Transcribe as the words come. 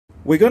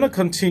We're going to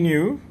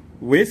continue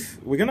with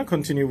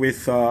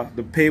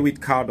the pay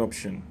with card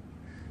option.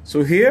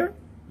 So here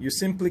you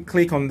simply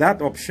click on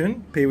that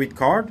option, pay with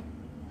card.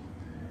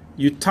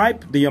 You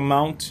type the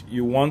amount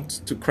you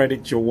want to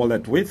credit your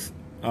wallet with.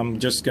 I'm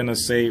just going to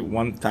say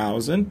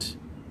 1,000.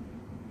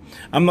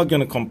 I'm not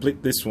going to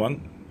complete this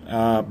one,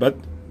 but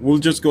we'll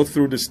just go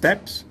through the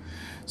steps.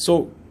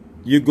 So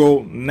you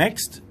go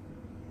next,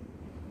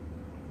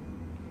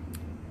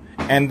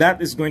 and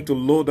that is going to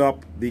load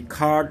up the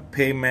card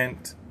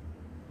payment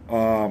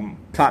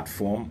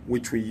platform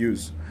which we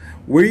use.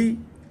 We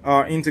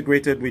are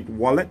integrated with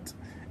Wallet,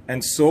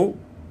 and so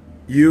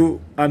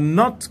you are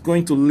not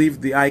going to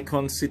leave the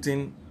icon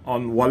sitting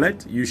on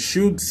Wallet. You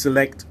should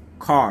select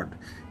card.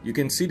 You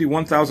can see the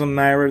 1,000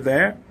 Naira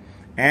there,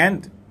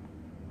 and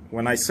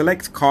when I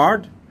select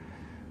card,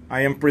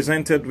 I am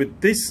presented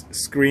with this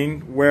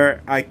screen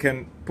where I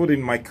can put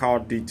in my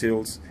card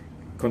details,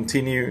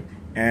 continue,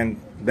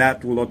 and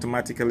that will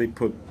automatically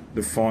put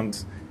the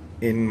funds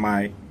in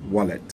my wallet.